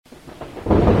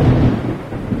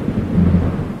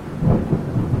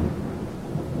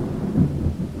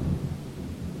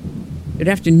Good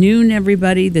afternoon,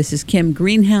 everybody. This is Kim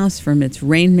Greenhouse from It's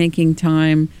Rainmaking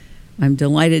Time. I'm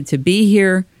delighted to be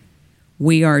here.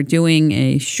 We are doing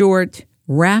a short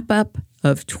wrap-up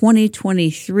of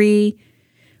 2023.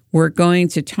 We're going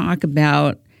to talk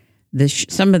about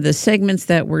some of the segments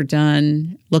that were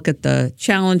done, look at the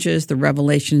challenges, the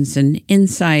revelations, and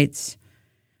insights.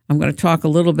 I'm going to talk a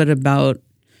little bit about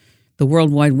the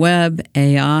World Wide Web,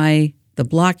 AI, the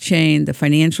blockchain, the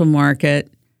financial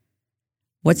market,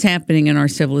 what's happening in our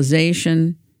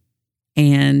civilization,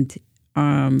 and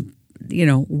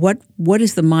what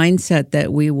is the mindset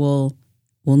that we will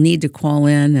need to call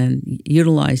in and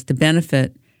utilize to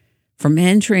benefit from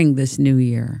entering this new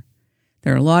year.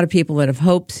 There are a lot of people that have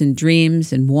hopes and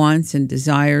dreams and wants and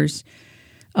desires.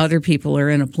 Other people are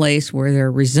in a place where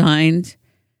they're resigned.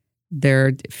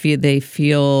 They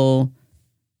feel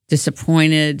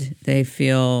disappointed. They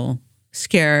feel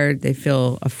scared. They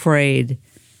feel afraid.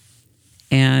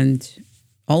 And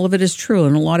all of it is true.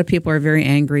 And a lot of people are very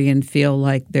angry and feel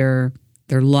like their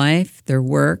life, their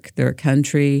work, their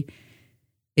country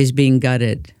is being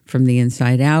gutted from the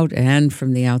inside out and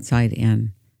from the outside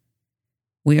in.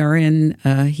 We are in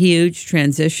a huge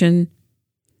transition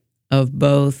of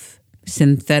both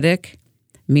synthetic,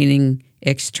 meaning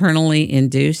externally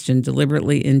induced and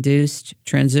deliberately induced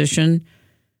transition,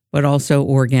 but also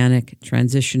organic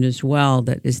transition as well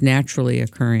that is naturally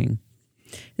occurring.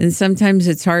 And sometimes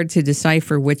it's hard to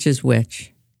decipher which is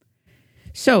which.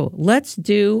 So let's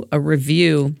do a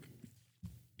review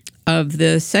of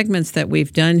the segments that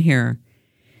we've done here.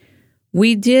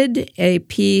 We did a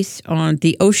piece on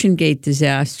the OceanGate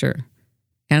disaster.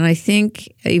 And I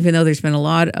think, even though there's been a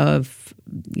lot of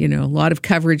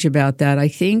coverage about that, I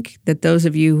think that those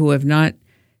of you who have not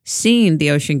seen the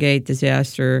OceanGate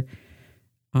disaster,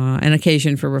 an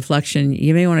occasion for reflection,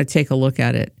 you may want to take a look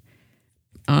at it.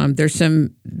 There's some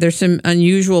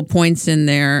unusual points in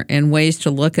there and ways to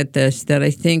look at this that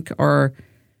I think are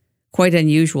quite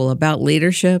unusual about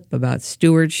leadership, about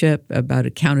stewardship, about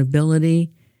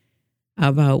accountability,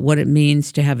 about what it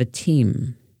means to have a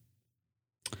team.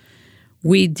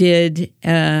 We did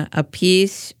a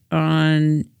piece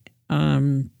on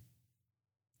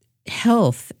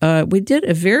health. We did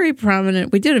a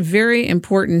very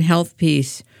important health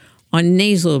piece on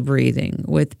nasal breathing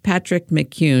with Patrick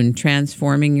McCune,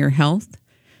 Transforming Your Health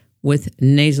with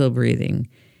Nasal Breathing.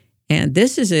 And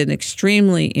this is an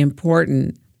extremely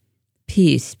important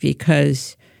piece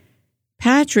because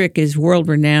Patrick is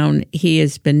world-renowned. He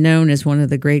has been known as one of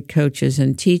the great coaches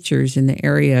and teachers in the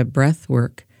area of breath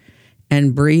work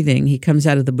and breathing. He comes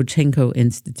out of the Butenko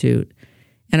Institute.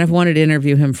 And I've wanted to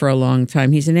interview him for a long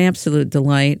time. He's an absolute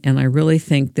delight, and I really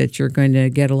think that you're going to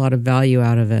get a lot of value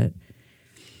out of it.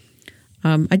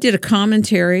 I did a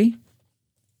commentary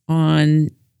on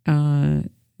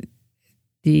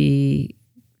the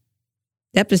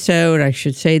episode, I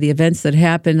should say, the events that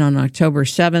happened on October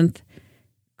 7th,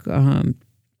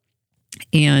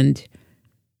 and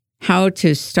how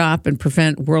to stop and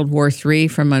prevent World War III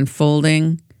from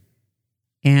unfolding.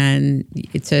 And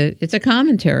it's a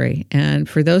commentary. And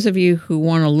for those of you who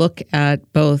want to look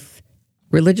at both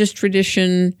religious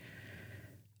tradition,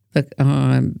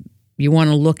 you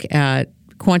want to look at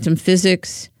quantum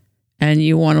physics, and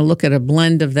you want to look at a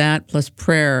blend of that plus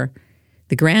prayer,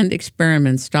 the grand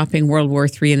experiment, stopping World War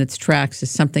III in its tracks, is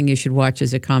something you should watch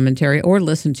as a commentary or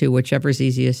listen to, whichever's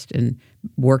easiest and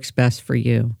works best for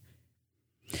you.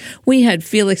 We had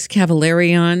Felix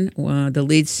Cavallari on, the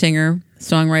lead singer,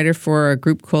 songwriter for a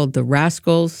group called the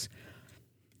Rascals.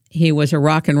 He was a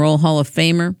Rock and Roll Hall of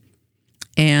Famer.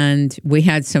 And we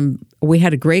had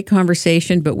a great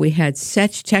conversation, but we had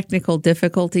such technical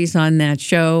difficulties on that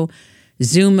show.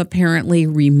 Zoom apparently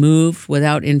removed,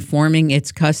 without informing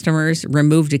its customers,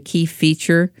 removed a key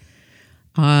feature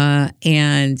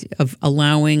and of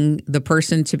allowing the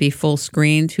person to be full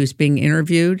screened who's being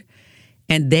interviewed.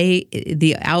 And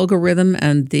the algorithm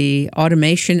and the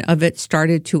automation of it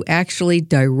started to actually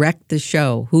direct the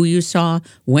show, who you saw,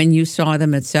 when you saw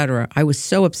them, etc. I was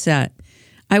so upset.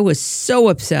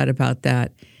 About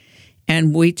that.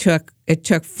 And it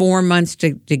took 4 months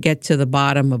to get to the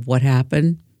bottom of what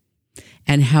happened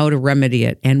and how to remedy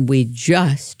it. And we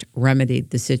just remedied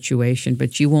the situation,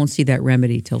 but you won't see that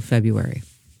remedy till February.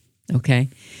 Okay.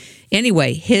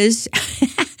 Anyway, his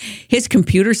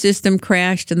computer system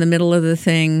crashed in the middle of the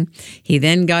thing. He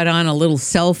then got on a little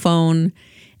cell phone,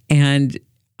 and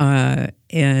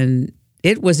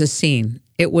it was a scene.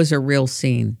 It was a real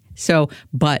scene. So,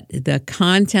 but the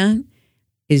content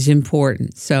is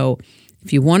important. So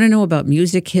if you want to know about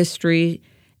music history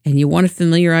and you want to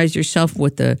familiarize yourself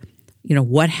with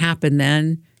what happened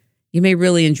then, you may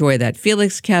really enjoy that.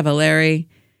 Felix Cavallari,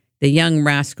 the Young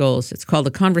Rascals. It's called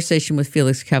A Conversation with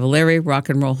Felix Cavaliere, Rock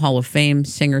and Roll Hall of Fame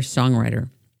singer-songwriter.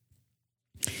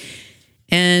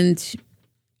 And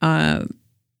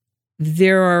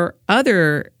there's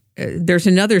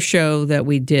another show that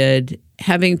we did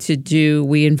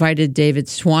we invited David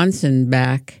Swanson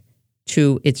back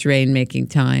to It's Rainmaking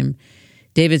Time.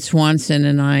 David Swanson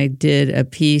and I did a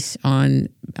piece on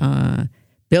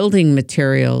building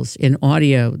materials in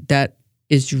audio that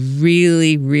is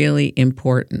really, really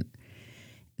important.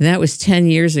 And that was 10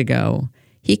 years ago.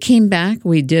 He came back.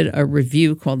 We did a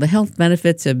review called The Health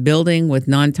Benefits of Building with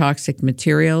Non-Toxic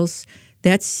Materials.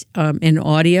 That's in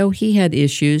audio. He had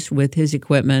issues with his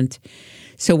equipment,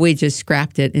 so we just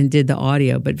scrapped it and did the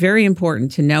audio. But very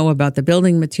important to know about the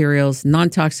building materials,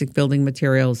 non-toxic building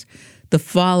materials, the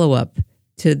follow-up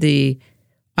to the,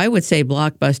 I would say,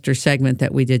 blockbuster segment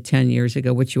that we did 10 years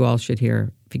ago, which you all should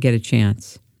hear if you get a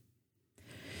chance.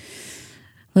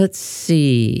 Let's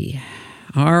see.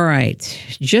 All right.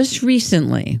 Just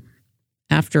recently,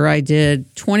 after I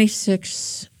did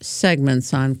 26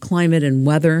 segments on climate and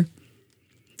weather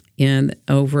in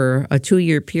over a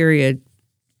 2-year period,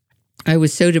 I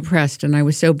was so depressed and I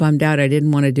was so bummed out I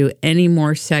didn't want to do any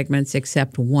more segments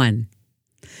except one.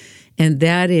 And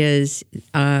that is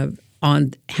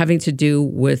on having to do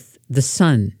with the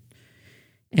sun.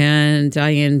 And I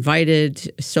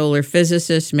invited solar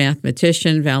physicist,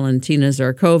 mathematician Valentina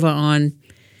Zarkova on,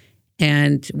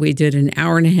 and we did an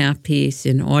 1.5-hour piece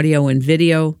in audio and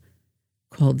video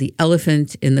called The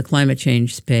Elephant in the Climate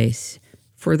Change Space.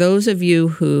 For those of you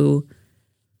who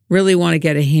really want to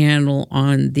get a handle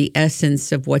on the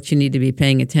essence of what you need to be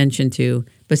paying attention to,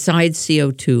 besides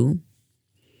CO2,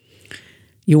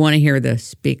 you want to hear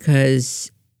this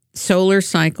because solar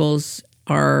cycles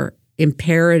are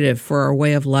imperative for our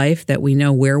way of life, that we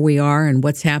know where we are and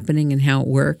what's happening and how it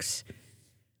works.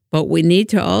 But we need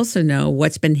to also know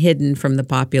what's been hidden from the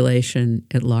population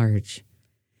at large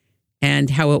and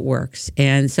how it works,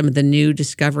 and some of the new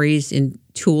discoveries in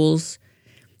tools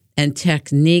and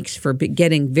techniques for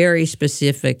getting very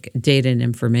specific data and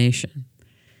information.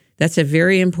 That's a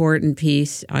very important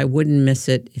piece. I wouldn't miss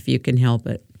it if you can help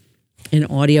it, in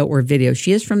audio or video.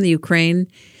 She is from the Ukraine,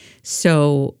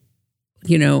 so,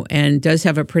 and does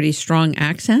have a pretty strong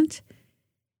accent.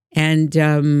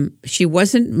 And she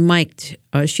wasn't mic'd.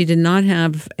 She did not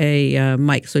have a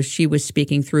mic, so she was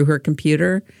speaking through her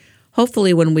computer.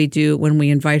 Hopefully when we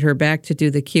invite her back to do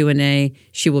the Q&A,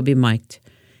 she will be mic'd.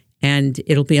 And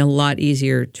it'll be a lot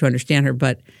easier to understand her.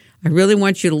 But I really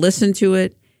want you to listen to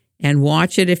it and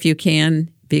watch it if you can,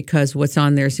 because what's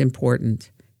on there is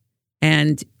important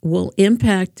and will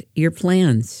impact your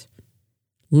plans.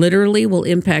 Literally will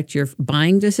impact your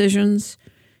buying decisions,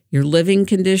 your living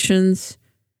conditions,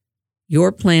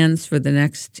 your plans for the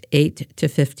next 8 to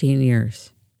 15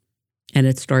 years. And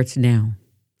it starts now.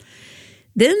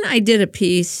 Then I did a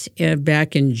piece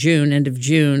back in June, end of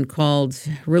June, called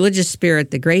Religious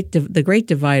Spirit, the Great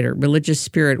Divider, Religious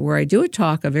Spirit, where I do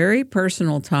a very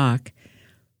personal talk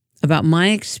about my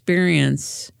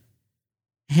experience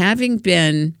having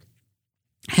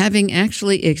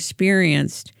actually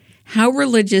experienced how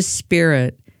religious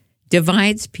spirit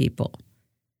divides people.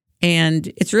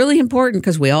 And it's really important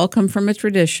because we all come from a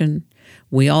tradition.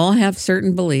 We all have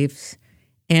certain beliefs.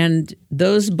 And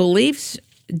those beliefs,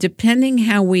 depending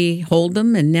how we hold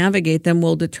them and navigate them,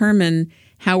 will determine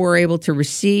how we're able to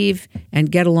receive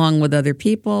and get along with other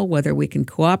people, whether we can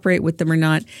cooperate with them or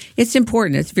not. It's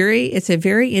important. It's a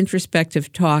very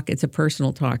introspective talk. It's a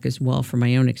personal talk as well from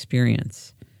my own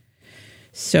experience.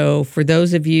 So for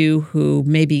those of you who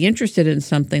may be interested in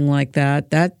something like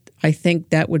that, I think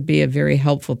that would be a very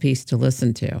helpful piece to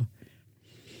listen to.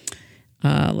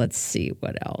 Let's see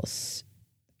what else.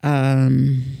 Yeah,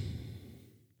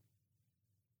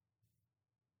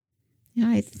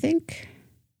 I think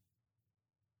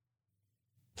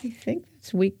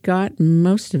we got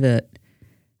most of it.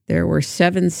 There were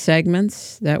 7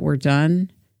 segments that were done.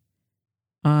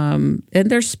 And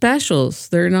they're specials.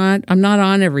 I'm not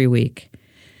on every week.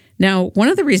 Now, one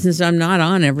of the reasons I'm not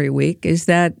on every week is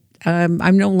that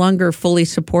I'm no longer fully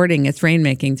supporting It's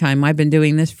Rainmaking Time. I've been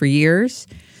doing this for years,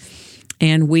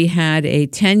 and we had a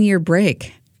 10-year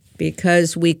break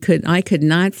because I could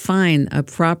not find a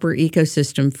proper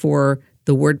ecosystem for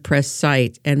the WordPress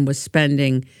site, and was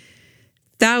spending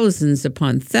thousands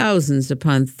upon thousands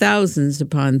upon thousands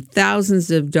upon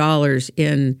thousands of dollars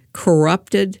in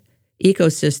corrupted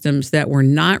ecosystems that were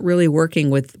not really working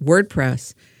with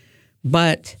WordPress,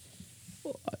 but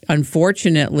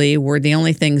unfortunately were the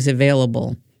only things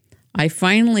available. I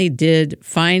finally did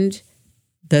find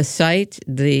the site,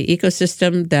 the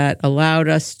ecosystem that allowed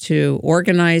us to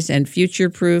organize and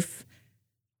future-proof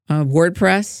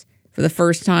WordPress for the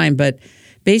first time, but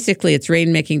basically it's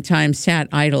Rainmaking Time sat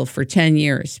idle for 10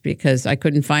 years because I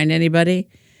couldn't find anybody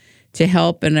to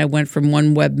help, and I went from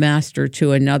one webmaster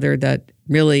to another that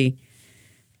really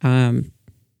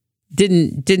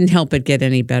didn't help it get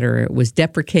any better. It was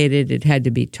deprecated. It had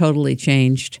to be totally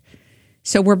changed.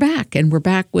 So we're back, and we're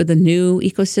back with a new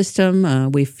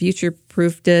ecosystem. We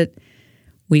future-proofed it.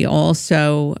 We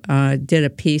also did a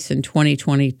piece in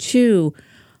 2022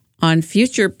 on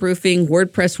future-proofing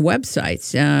WordPress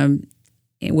websites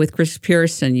with Chris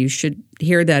Pearson. You should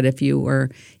hear that if you are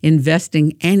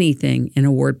investing anything in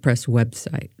a WordPress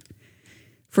website.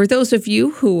 For those of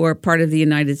you who are part of the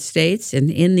United States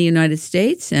and in the United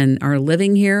States and are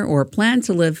living here or plan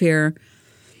to live here,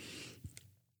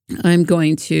 I'm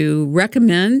going to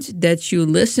recommend that you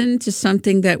listen to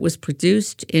something that was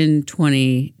produced in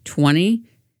 2020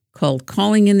 called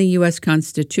Calling in the U.S.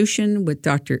 Constitution with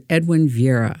Dr. Edwin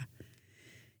Vieira.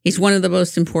 He's one of the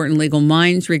most important legal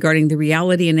minds regarding the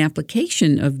reality and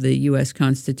application of the U.S.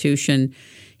 Constitution.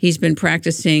 He's been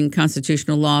practicing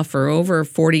constitutional law for over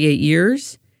 48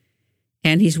 years,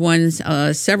 and he's won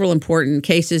several important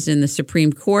cases in the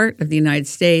Supreme Court of the United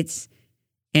States.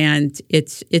 And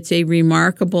it's a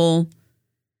remarkable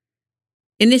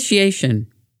initiation.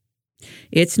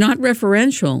 It's not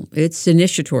referential, it's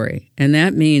initiatory. And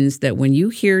that means that when you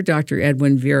hear Dr.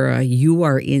 Edwin Vieira, you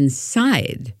are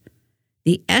inside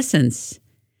the essence,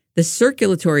 the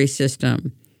circulatory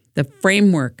system, the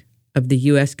framework of the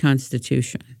U.S.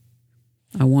 Constitution.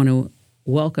 I want to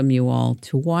welcome you all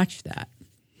to watch that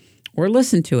or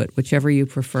listen to it, whichever you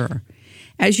prefer.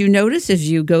 As you notice, as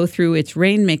you go through its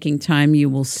Rainmaking Time, you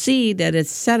will see that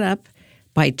it's set up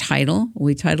by title.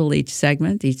 We title each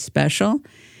segment, each special.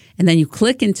 And then you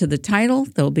click into the title.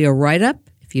 There'll be a write-up.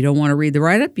 If you don't want to read the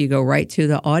write-up, you go right to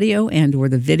the audio and or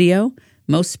the video.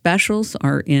 Most specials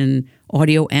are in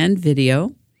audio and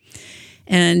video.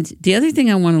 And the other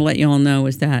thing I want to let you all know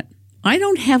is that I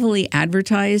don't heavily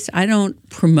advertise. I don't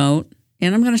promote.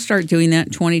 And I'm going to start doing that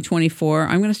in 2024.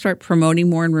 I'm going to start promoting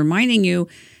more and reminding you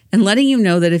and letting you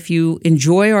know that if you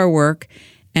enjoy our work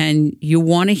and you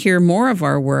want to hear more of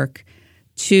our work,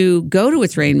 to go to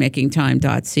its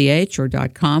rainmakingtime.ch or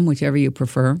 .com, whichever you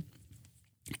prefer,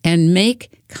 and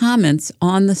make comments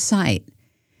on the site.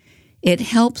 It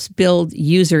helps build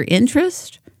user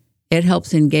interest. It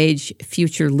helps engage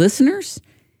future listeners.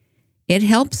 It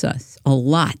helps us a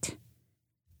lot.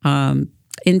 In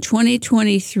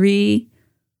 2023,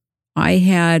 I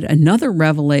had another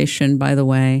revelation, by the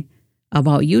way,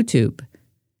 about YouTube.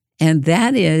 And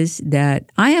that is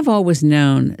that I have always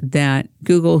known that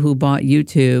Google, who bought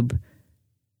YouTube,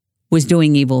 was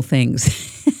doing evil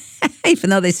things, even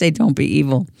though they say don't be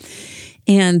evil.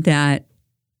 And that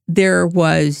there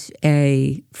was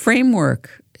a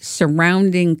framework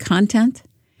surrounding content,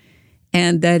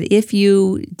 and that if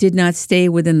you did not stay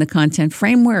within the content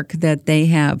framework that they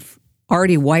have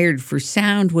already wired for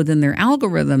sound within their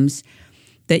algorithms,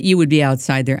 that you would be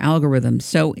outside their algorithms.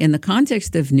 So in the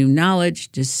context of new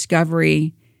knowledge,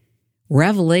 discovery,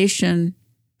 revelation,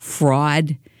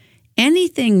 fraud,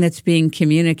 anything that's being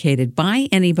communicated by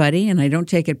anybody, and I don't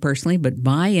take it personally, but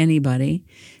by anybody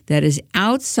that is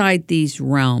outside these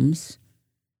realms,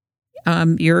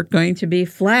 you're going to be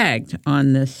flagged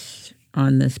on this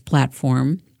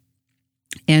platform.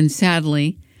 And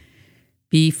sadly,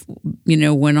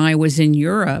 when I was in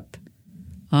Europe,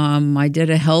 I did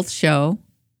a health show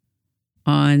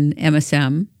on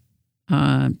MSM,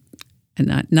 not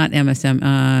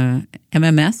MSM,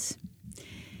 MMS,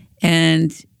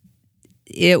 and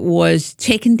it was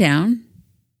taken down.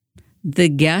 The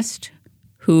guest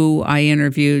who I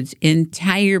interviewed's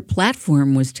entire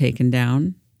platform was taken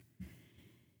down.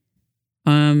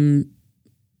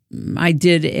 I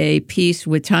did a piece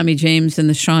with Tommy James and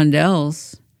the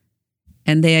Shondells,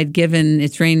 and they had given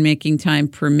its Rainmaking Time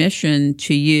permission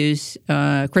to use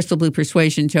Crystal Blue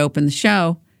Persuasion to open the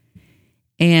show.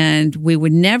 And we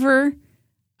would never,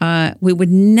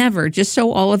 just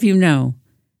so all of you know,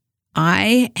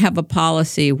 I have a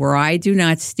policy where I do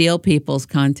not steal people's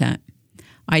content.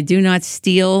 I do not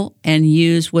steal and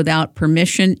use without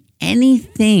permission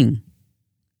anything.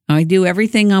 I do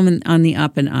everything on the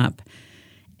up and up.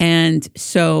 And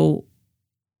so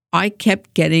I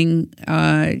kept getting,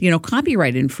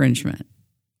 copyright infringement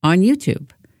on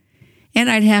YouTube. And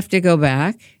I'd have to go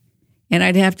back and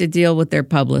I'd have to deal with their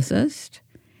publicist.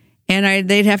 And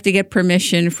they'd have to get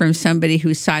permission from somebody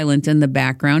who's silent in the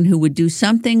background who would do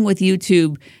something with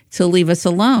YouTube to leave us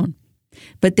alone.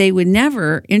 But they would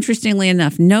never, interestingly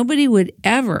enough, nobody would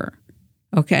ever,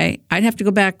 I'd have to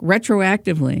go back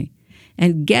retroactively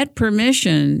and get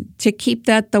permission to keep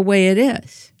that the way it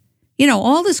is.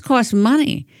 All this costs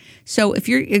money. So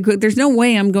there's no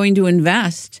way I'm going to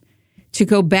invest to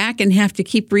go back and have to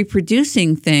keep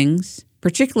reproducing things,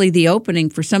 particularly the opening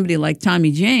for somebody like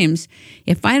Tommy James,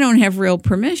 if I don't have real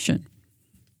permission.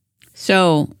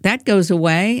 So that goes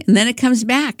away, and then it comes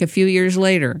back a few years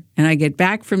later, and I get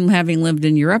back from having lived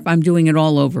in Europe. I'm doing it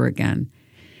all over again.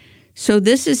 So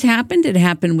this has happened. It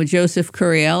happened with Joseph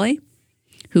Curielli,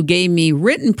 who gave me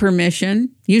written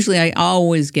permission. Usually I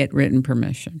always get written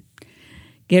permission.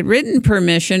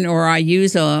 Or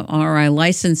I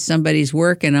license somebody's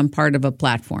work, and I'm part of a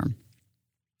platform.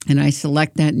 And I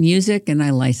select that music and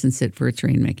I license it for its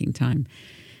Rainmaking time.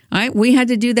 We had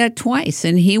to do that twice,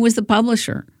 and he was the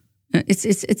publisher.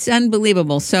 It's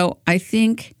unbelievable. So I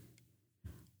think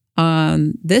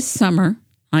this summer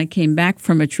I came back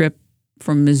from a trip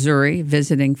from Missouri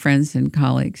visiting friends and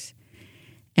colleagues,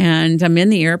 and I'm in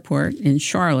the airport in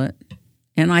Charlotte,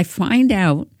 and I find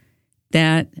out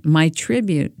that my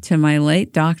tribute to my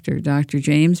late doctor, Dr.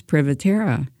 James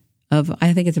Privatera, of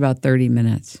I think it's about 30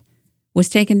 minutes, was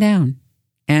taken down,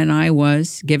 and I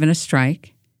was given a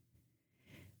strike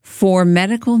for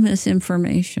medical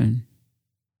misinformation.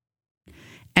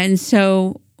 And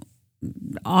so,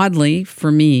 oddly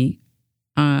for me,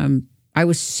 I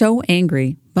was so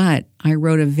angry, but I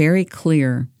wrote a very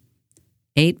clear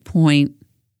 8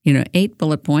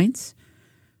 bullet points,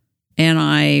 and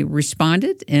I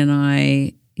responded, and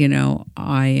I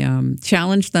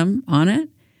challenged them on it.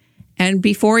 And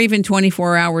before even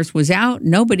 24 hours was out,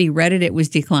 nobody read it. It was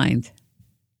declined.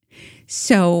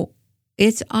 So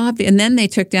it's obvious. And then they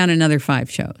took down another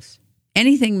 5 shows.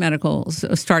 Anything medical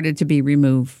started to be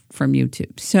removed from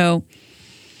YouTube. So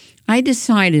I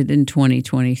decided in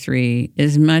 2023,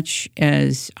 as much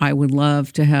as I would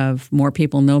love to have more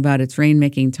people know about its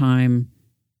Rainmaking time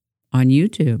on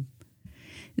YouTube,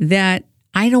 that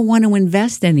I don't want to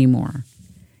invest anymore.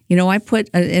 I put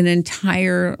an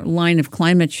entire line of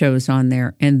climate shows on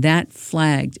there, and that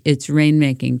flagged its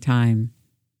Rainmaking time.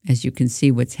 As you can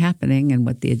see what's happening and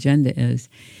what the agenda is.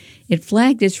 It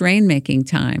flagged its Rainmaking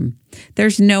time.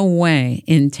 There's no way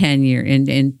in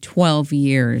 12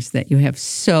 years that you have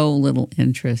so little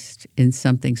interest in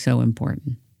something so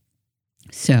important.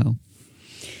 So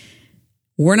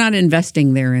we're not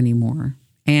investing there anymore.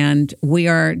 And we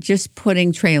are just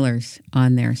putting trailers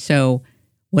on there. So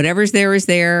whatever's there is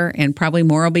there, and probably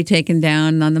more will be taken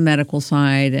down on the medical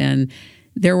side. And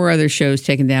there were other shows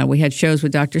taken down. We had shows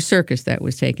with Dr. Circus that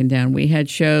was taken down. We had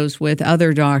shows with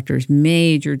other doctors,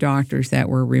 major doctors that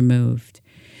were removed.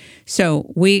 So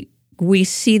we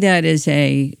see that as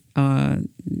a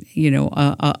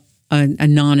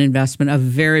non-investment, a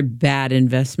very bad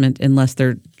investment, unless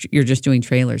you're just doing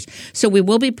trailers. So we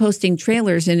will be posting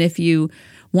trailers, and if you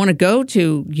want to go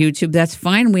to YouTube, that's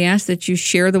fine. We ask that you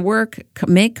share the work,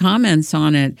 make comments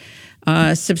on it,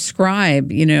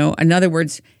 subscribe. In other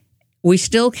words, we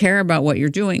still care about what you're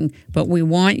doing, but we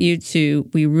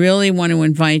really want to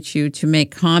invite you to make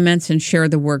comments and share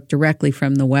the work directly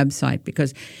from the website,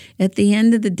 because at the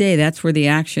end of the day, that's where the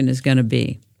action is going to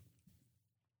be.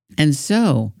 And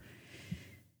so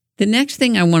the next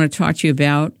thing I want to talk to you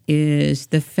about is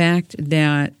the fact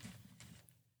that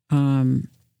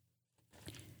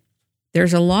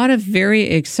there's a lot of very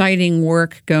exciting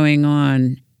work going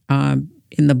on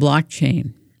in the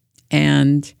blockchain.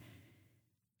 And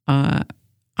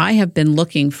I have been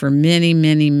looking for many,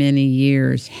 many, many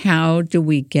years. How do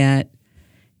we get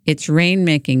its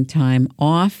Rainmaking time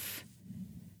off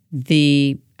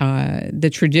the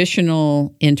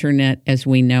traditional internet as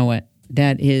we know it,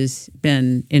 that has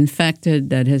been infected,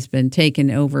 that has been taken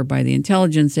over by the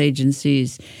intelligence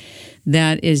agencies,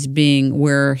 that is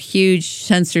where huge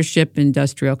censorship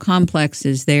industrial complex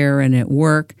is there and at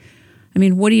work. I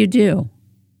mean, what do you do?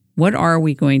 What are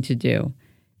we going to do?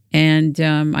 And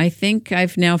I think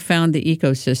I've now found the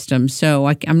ecosystem. So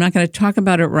I'm not going to talk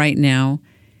about it right now,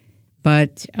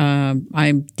 but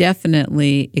I'm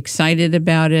definitely excited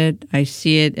about it. I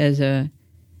see it as a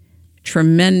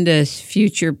tremendous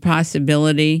future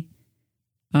possibility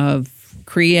of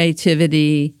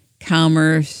creativity,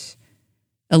 commerce,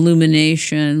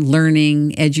 illumination,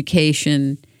 learning,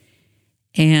 education,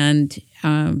 and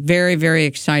very, very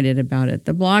excited about it.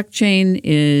 The blockchain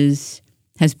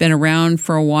has been around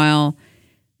for a while,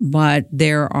 but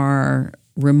there are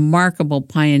remarkable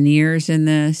pioneers in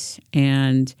this.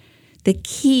 And the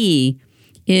key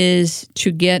is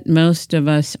to get most of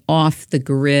us off the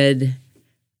grid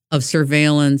of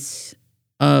surveillance,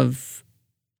 of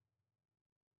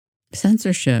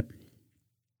censorship,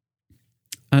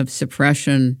 of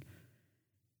suppression,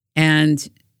 and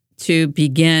to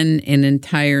begin an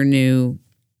entire new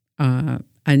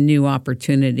a new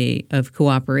opportunity of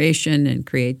cooperation and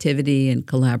creativity and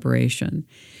collaboration.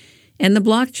 And the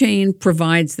blockchain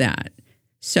provides that.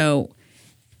 So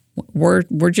we're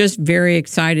just very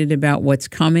excited about what's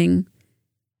coming.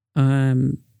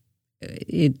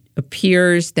 It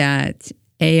appears that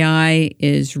AI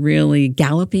is really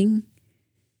galloping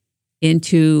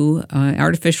into,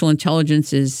 artificial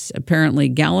intelligence is apparently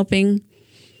galloping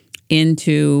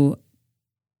into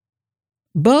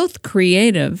both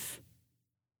creative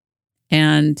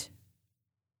and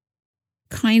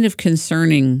kind of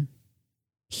concerning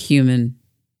human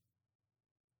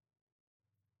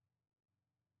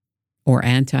or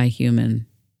anti-human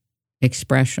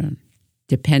expression,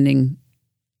 depending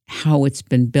how it's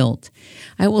been built.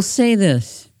 I will say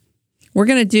this. We're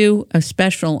going to do a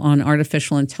special on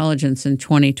artificial intelligence in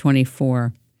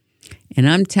 2024. And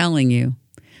I'm telling you,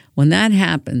 when that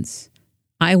happens,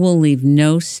 I will leave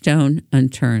no stone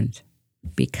unturned,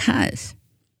 because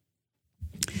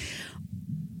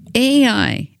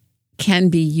AI can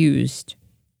be used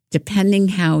depending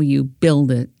how you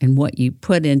build it and what you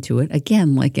put into it.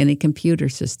 Again, like any computer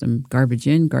system, garbage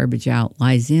in, garbage out,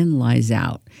 lies in, lies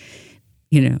out.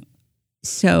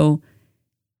 So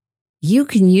you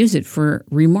can use it for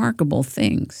remarkable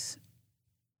things.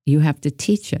 You have to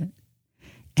teach it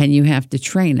and you have to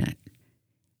train it.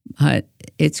 But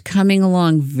it's coming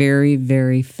along very,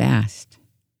 very fast.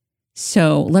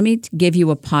 So let me give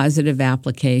you a positive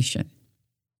application.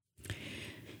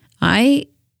 I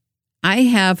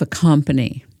have a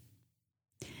company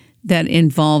that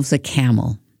involves a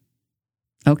camel,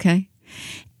 okay?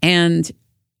 And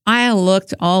I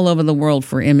looked all over the world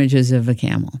for images of a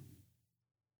camel,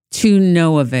 to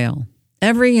no avail.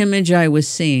 Every image I was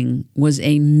seeing was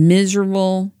a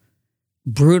miserable,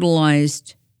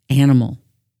 brutalized animal.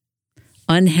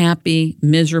 Unhappy,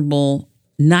 miserable,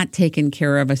 not taken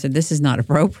care of. I said, this is not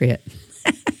appropriate.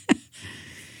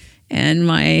 And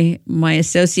my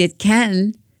associate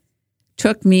Ken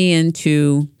took me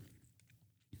into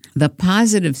the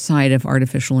positive side of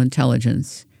artificial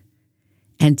intelligence.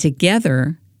 And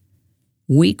together,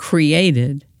 we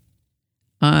created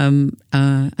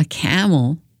a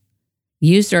camel,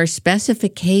 used our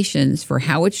specifications for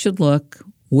how it should look,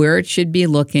 where it should be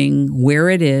looking, where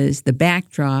it is, the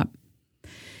backdrop.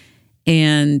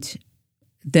 And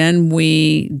then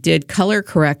we did color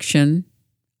correction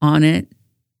on it,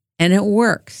 and it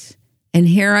works. And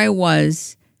here I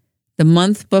was, the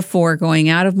month before, going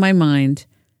out of my mind,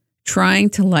 trying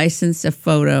to license a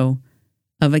photo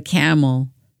of a camel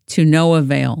to no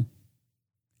avail.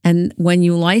 And when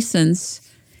you license,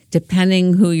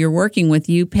 depending who you're working with,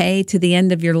 you pay to the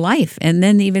end of your life, and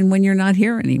then even when you're not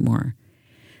here anymore.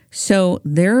 So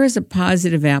there is a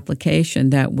positive application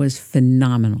that was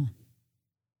phenomenal.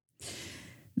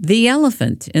 The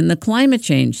elephant in the climate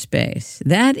change space,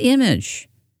 that image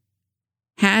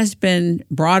has been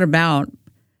brought about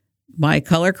by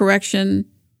color correction,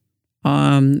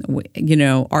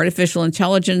 artificial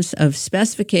intelligence of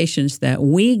specifications that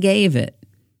we gave it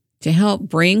to help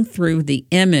bring through the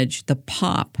image, the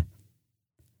pop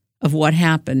of what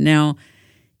happened. Now,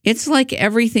 it's like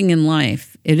everything in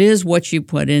life. It is what you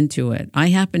put into it. I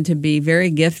happen to be very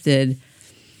gifted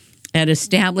at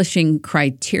establishing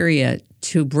criteria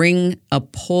to bring a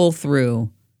pull through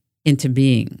into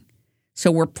being. So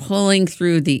we're pulling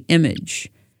through the image.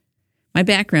 My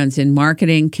background's in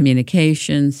marketing,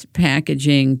 communications,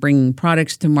 packaging, bringing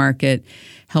products to market,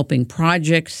 helping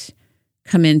projects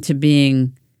come into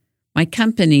being. My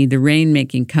company, the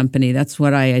Rainmaking company, that's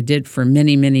what I did for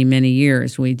many, many, many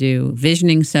years. We do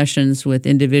visioning sessions with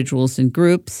individuals and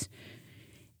groups,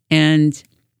 and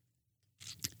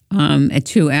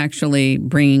to actually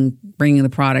bringing the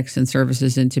products and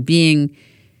services into being.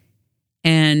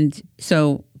 And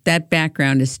so that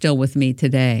background is still with me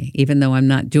today, even though I'm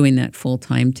not doing that full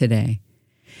time today.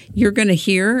 You're going to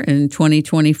hear in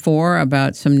 2024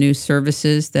 about some new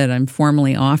services that I'm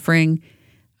formally offering.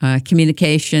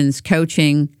 Communications,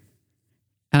 coaching,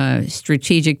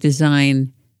 strategic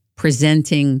design,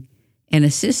 presenting, and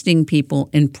assisting people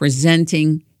in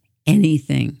presenting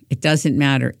anything. It doesn't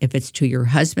matter if it's to your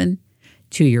husband,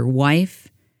 to your wife,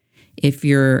 if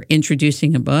you're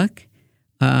introducing a book,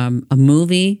 a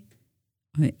movie,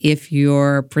 if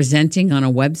you're presenting on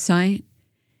a website,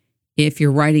 if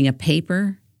you're writing a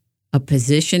paper, a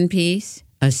position piece,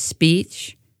 a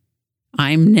speech.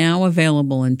 I'm now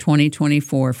available in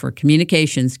 2024 for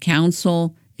communications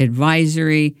counsel,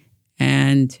 advisory,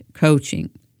 and coaching.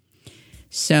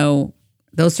 So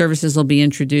those services will be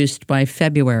introduced by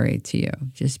February to you.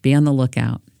 Just be on the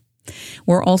lookout.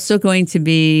 We're also going to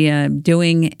be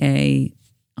doing a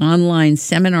online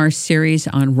seminar series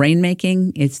on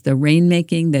rainmaking. It's the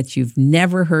rainmaking that you've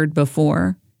never heard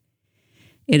before.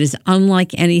 It is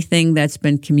unlike anything that's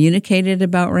been communicated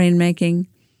about rainmaking.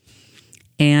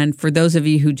 And for those of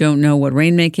you who don't know what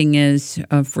rainmaking is,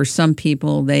 for some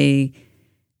people, they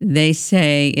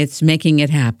say it's making it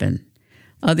happen.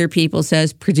 Other people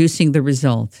says producing the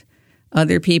result.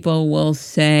 Other people will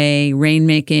say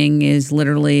rainmaking is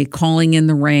literally calling in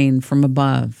the rain from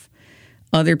above.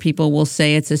 Other people will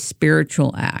say it's a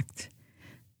spiritual act.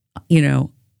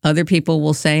 Other people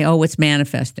will say, oh, it's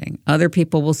manifesting. Other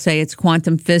people will say it's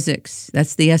quantum physics.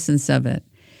 That's the essence of it.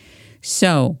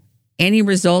 So any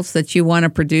results that you want to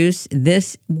produce,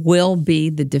 this will be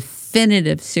the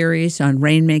definitive series on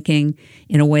rainmaking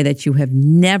in a way that you have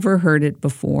never heard it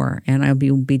before. And I'll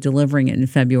be delivering it in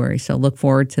February. So look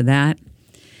forward to that.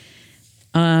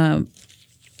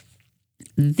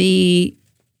 The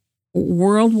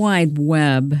World Wide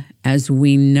Web, as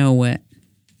we know it,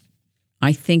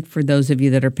 I think for those of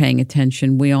you that are paying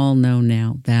attention, we all know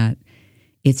now that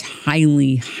it's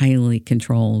highly, highly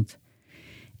controlled.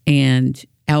 And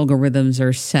algorithms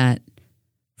are set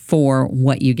for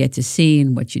what you get to see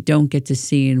and what you don't get to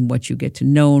see and what you get to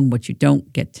know and what you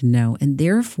don't get to know. And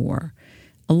therefore,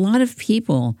 a lot of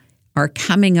people are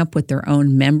coming up with their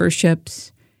own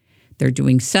memberships. They're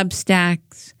doing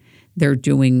Substacks. They're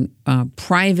doing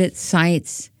private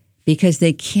sites because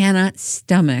they cannot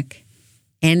stomach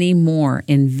anymore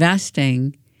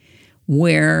investing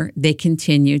where they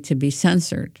continue to be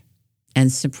censored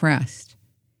and suppressed.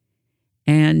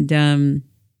 And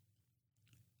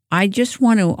I just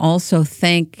want to also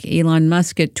thank Elon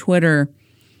Musk at Twitter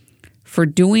for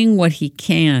doing what he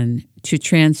can to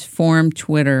transform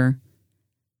Twitter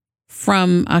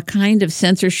from a kind of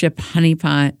censorship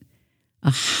honeypot, a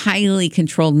highly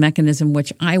controlled mechanism,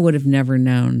 which I would have never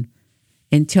known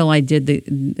until I did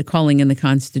the calling in the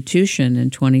Constitution in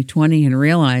 2020 and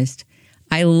realized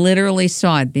I literally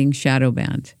saw it being shadow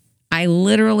banned. I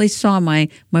literally saw my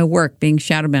work being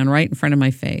shadow banned right in front of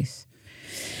my face.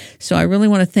 So I really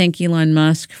want to thank Elon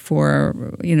Musk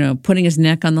for, putting his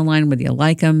neck on the line, whether you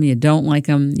like him, you don't like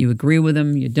him, you agree with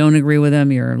him, you don't agree with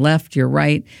him, you're left, you're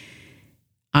right.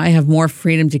 I have more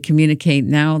freedom to communicate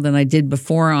now than I did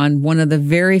before on one of the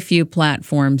very few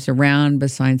platforms around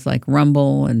besides like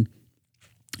Rumble and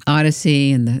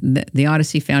Odyssey, and the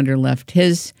Odyssey founder left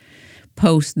his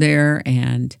post there,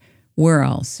 and where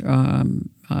else?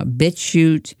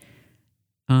 BitChute.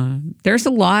 There's a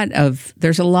lot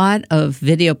of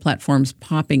video platforms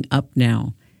popping up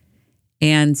now,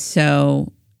 and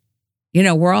so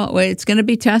it's going to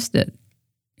be tested.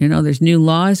 There's new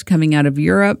laws coming out of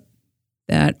Europe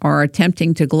that are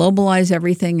attempting to globalize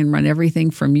everything and run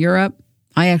everything from Europe.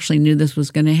 I actually knew this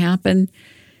was going to happen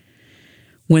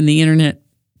when the internet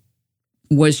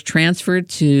was transferred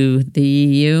to the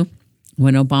EU,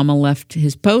 when Obama left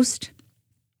his post.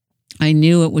 I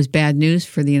knew it was bad news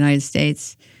for the United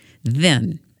States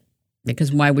then,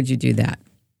 because why would you do that,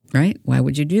 right? Why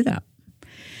would you do that?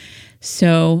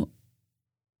 So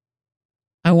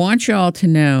I want you all to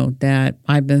know that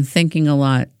I've been thinking a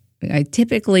lot. I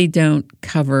typically don't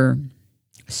cover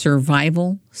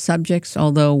survival subjects,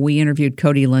 although we interviewed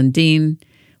Cody Lundin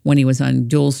when he was on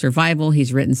dual survival.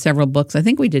 He's written several books. I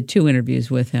think we did 2 interviews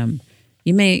with him.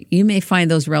 You may find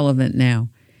those relevant now.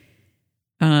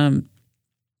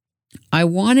 I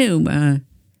want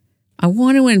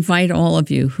to invite all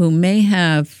of you who may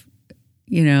have,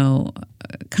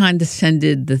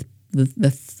 condescended the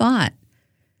thought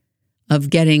of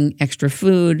getting extra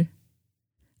food,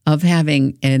 of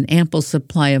having an ample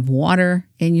supply of water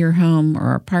in your home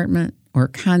or apartment or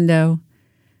condo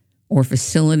or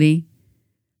facility.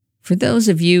 For those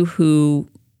of you who,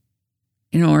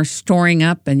 are storing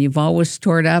up and you've always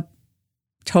stored up,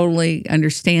 totally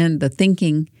understand the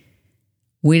thinking.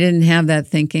 We didn't have that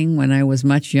thinking when I was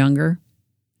much younger.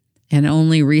 And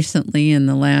only recently in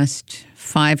the last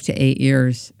 5 to 8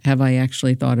 years have I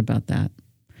actually thought about that.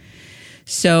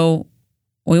 So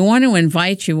we want to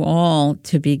invite you all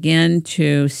to begin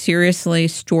to seriously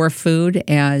store food.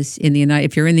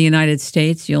 If you're in the United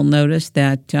States, you'll notice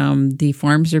that the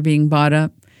farms are being bought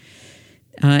up.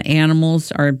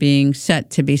 Animals are being set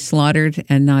to be slaughtered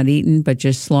and not eaten, but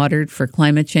just slaughtered for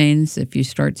climate change. If you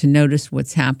start to notice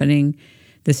what's happening,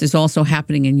 this is also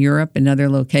happening in Europe and other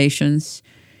locations.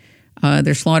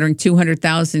 They're slaughtering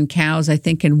 200,000 cows, I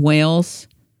think, in Wales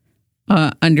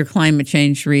under climate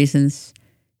change reasons.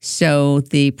 So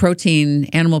the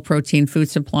animal protein food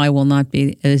supply will not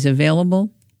be as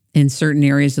available in certain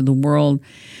areas of the world.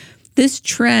 This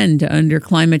trend under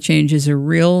climate change is a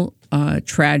real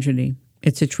tragedy.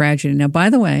 It's a tragedy. Now,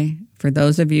 by the way, For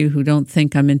those of you who don't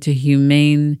think I'm into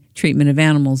humane treatment of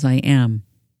animals, I am.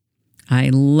 I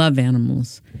love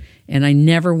animals, and I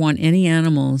never want any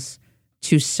animals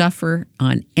to suffer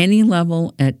on any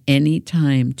level at any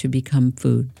time to become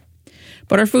food.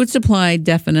 But our food supply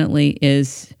definitely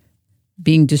is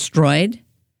being destroyed,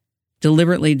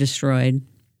 deliberately destroyed.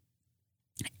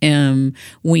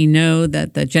 We know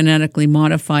that the genetically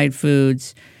modified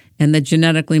foods and the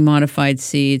genetically modified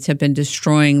seeds have been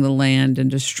destroying the land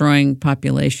and destroying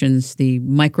populations, the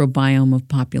microbiome of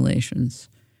populations.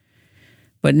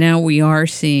 But now we are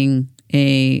seeing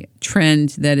a trend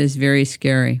that is very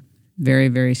scary, very,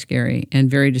 very scary, and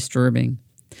very disturbing.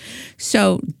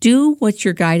 So do what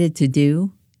you're guided to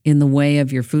do in the way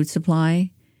of your food supply.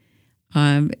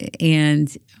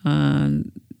 And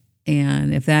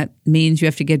if that means you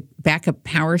have to get backup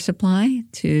power supply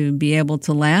to be able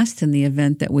to last in the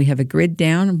event that we have a grid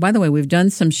down. And by the way, we've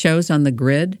done some shows on the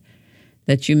grid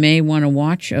that you may want to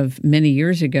watch of many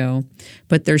years ago,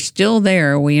 but they're still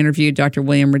there. We interviewed Dr.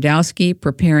 William Radowski,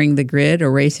 Preparing the Grid, A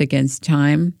Race Against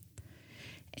Time.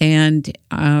 And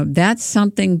that's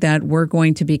something that we're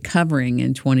going to be covering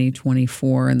in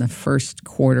 2024 in the first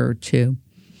quarter or two.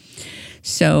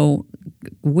 So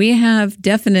we have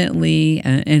definitely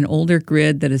an older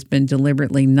grid that has been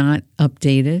deliberately not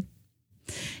updated.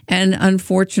 And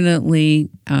unfortunately,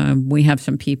 we have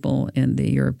some people in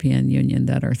the European Union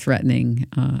that are threatening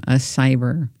a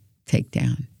cyber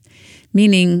takedown,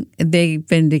 meaning they've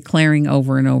been declaring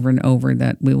over and over and over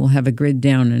that we will have a grid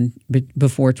down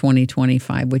before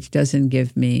 2025, which doesn't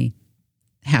give me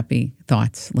happy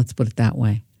thoughts. Let's put it that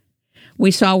way.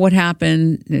 We saw what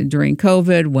happened during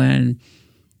COVID when,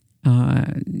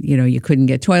 you couldn't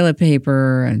get toilet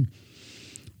paper and,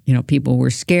 people were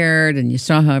scared, and you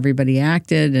saw how everybody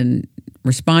acted and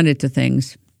responded to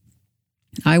things.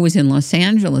 I was in Los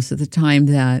Angeles at the time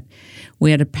that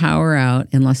we had a power out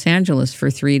in Los Angeles for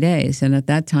 3 days. And at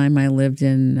that time, I lived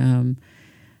in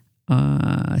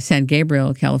San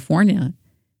Gabriel, California,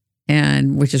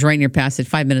 which is right near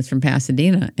 5 minutes from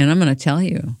Pasadena. And I'm going to tell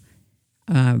you,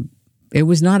 it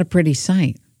was not a pretty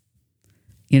sight.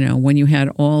 When you had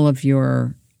all of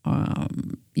your,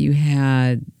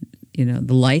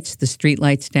 the lights, the street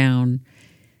lights down,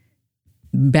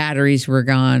 batteries were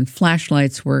gone,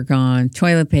 flashlights were gone,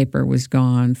 toilet paper was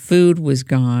gone, food was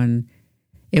gone.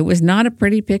 It was not a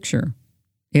pretty picture.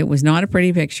 It was not a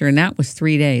pretty picture, and that was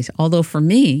 3 days. Although for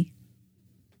me,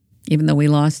 even though we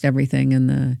lost everything in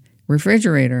the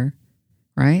refrigerator,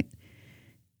 right?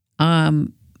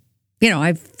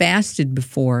 I've fasted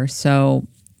before, so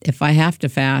if I have to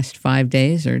fast 5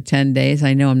 days or 10 days,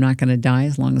 I know I'm not going to die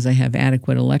as long as I have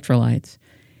adequate electrolytes.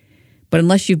 But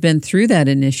unless you've been through that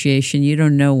initiation, you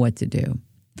don't know what to do.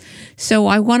 So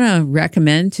I want to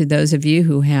recommend to those of you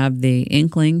who have the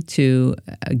inkling to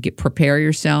prepare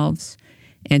yourselves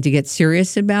and to get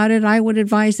serious about it, I would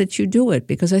advise that you do it,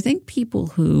 because I think people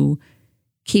who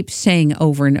keep saying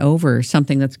over and over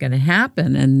something that's going to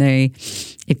happen, and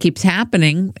it keeps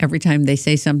happening every time they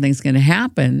say something's going to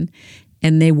happen,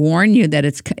 and they warn you that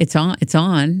it's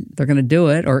on, they're going to do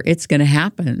it, or it's going to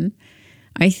happen.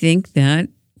 I think that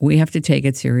we have to take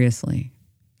it seriously.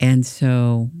 And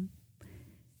so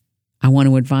I want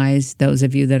to advise those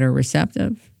of you that are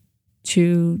receptive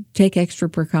to take extra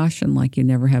precaution like you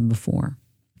never have before.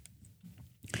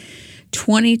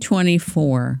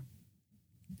 2024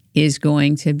 is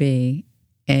going to be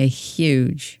a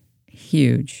huge,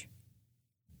 huge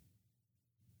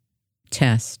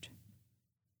test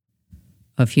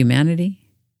of humanity,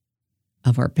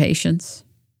 of our patience,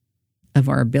 of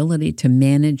our ability to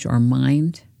manage our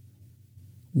mind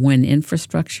when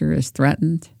infrastructure is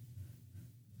threatened.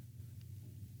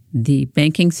 The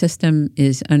banking system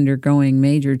is undergoing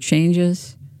major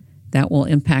changes that will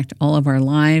impact all of our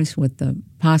lives with the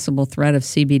possible threat of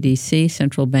CBDC,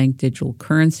 central bank digital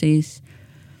currencies,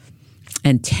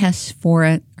 and tests for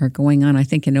it are going on, I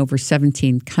think, in over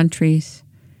 17 countries.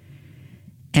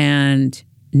 And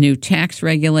new tax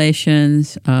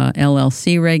regulations,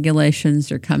 LLC regulations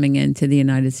are coming into the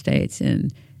United States in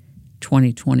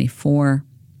 2024.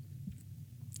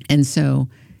 And so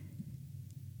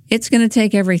it's going to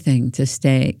take everything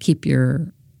to keep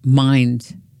your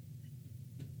mind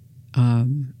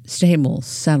stable,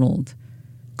 settled,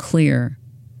 clear.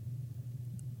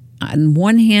 On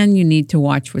one hand, you need to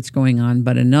watch what's going on,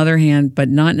 but another hand, but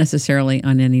not necessarily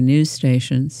on any news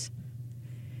stations,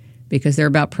 because they're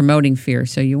about promoting fear.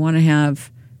 So you want to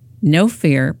have no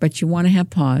fear, but you want to have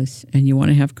pause, and you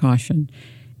want to have caution,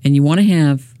 and you want to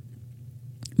have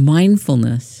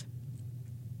mindfulness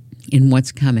in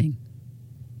what's coming.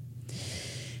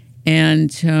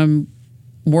 And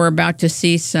we're about to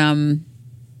see some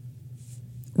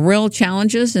real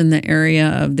challenges in the area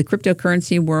of the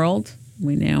cryptocurrency world.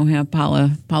 We now have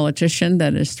a politician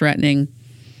that is threatening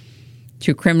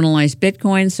to criminalize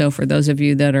Bitcoin. So for those of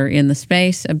you that are in the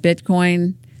space of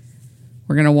Bitcoin,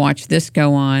 we're going to watch this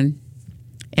go on.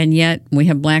 And yet we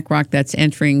have BlackRock that's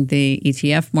entering the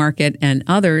ETF market, and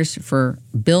others for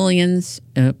billions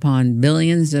upon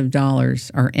billions of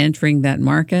dollars are entering that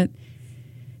market.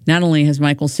 Not only has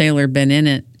Michael Saylor been in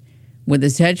it with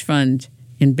his hedge fund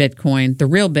in Bitcoin, the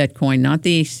real Bitcoin, not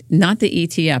the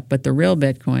ETF, but the real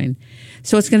Bitcoin.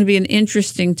 So it's going to be an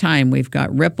interesting time. We've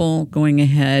got Ripple going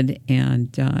ahead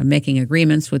and making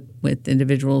agreements with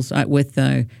individuals, with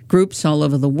groups all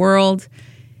over the world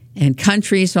and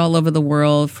countries all over the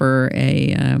world for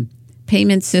a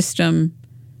payment system,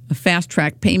 a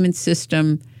fast-track payment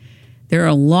system. There are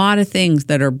a lot of things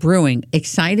that are brewing,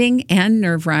 exciting and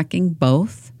nerve-wracking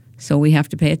both. So we have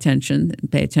to pay attention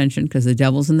because the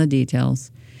devil's in the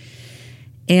details.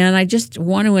 And I just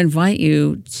want to invite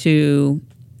you to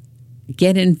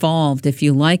get involved. If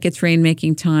you like It's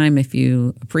Rainmaking Time, if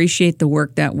you appreciate the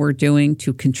work that we're doing,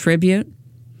 to contribute.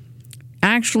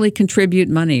 Actually contribute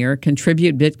money or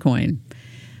contribute Bitcoin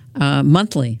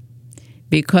monthly,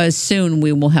 because soon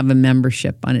we will have a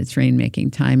membership on It's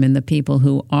Rainmaking Time, and the people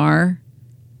who are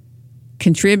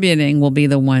contributing will be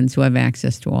the ones who have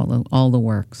access to all the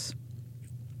works.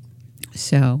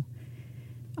 So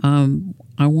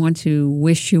I want to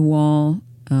wish you all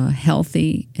a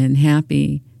healthy and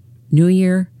happy New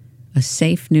Year, a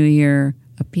safe New Year,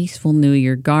 a peaceful New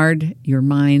Year. Guard your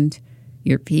mind.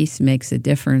 Your peace makes a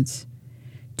difference.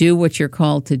 Do what you're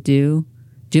called to do.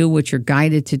 Do what you're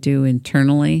guided to do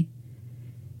internally.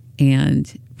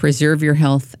 And preserve your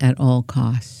health at all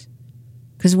costs.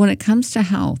 Because when it comes to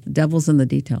health, the devil's in the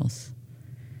details.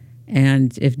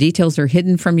 And if details are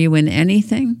hidden from you in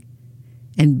anything,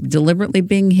 and deliberately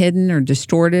being hidden or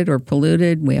distorted or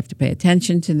polluted, we have to pay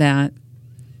attention to that.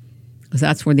 Because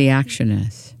that's where the action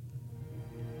is.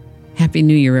 Happy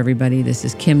New Year, everybody. This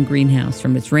is Kim Greenhouse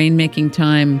from It's Rainmaking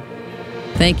Time.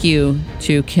 Thank you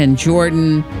to Ken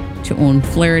Jordan, to Owen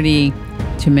Flaherty,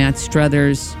 to Matt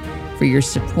Struthers for your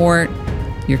support,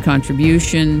 your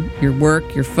contribution, your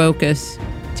work, your focus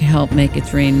to help make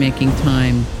It's Rainmaking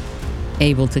Time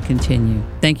able to continue.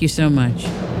 Thank you so much.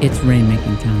 It's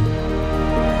Rainmaking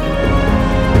Time.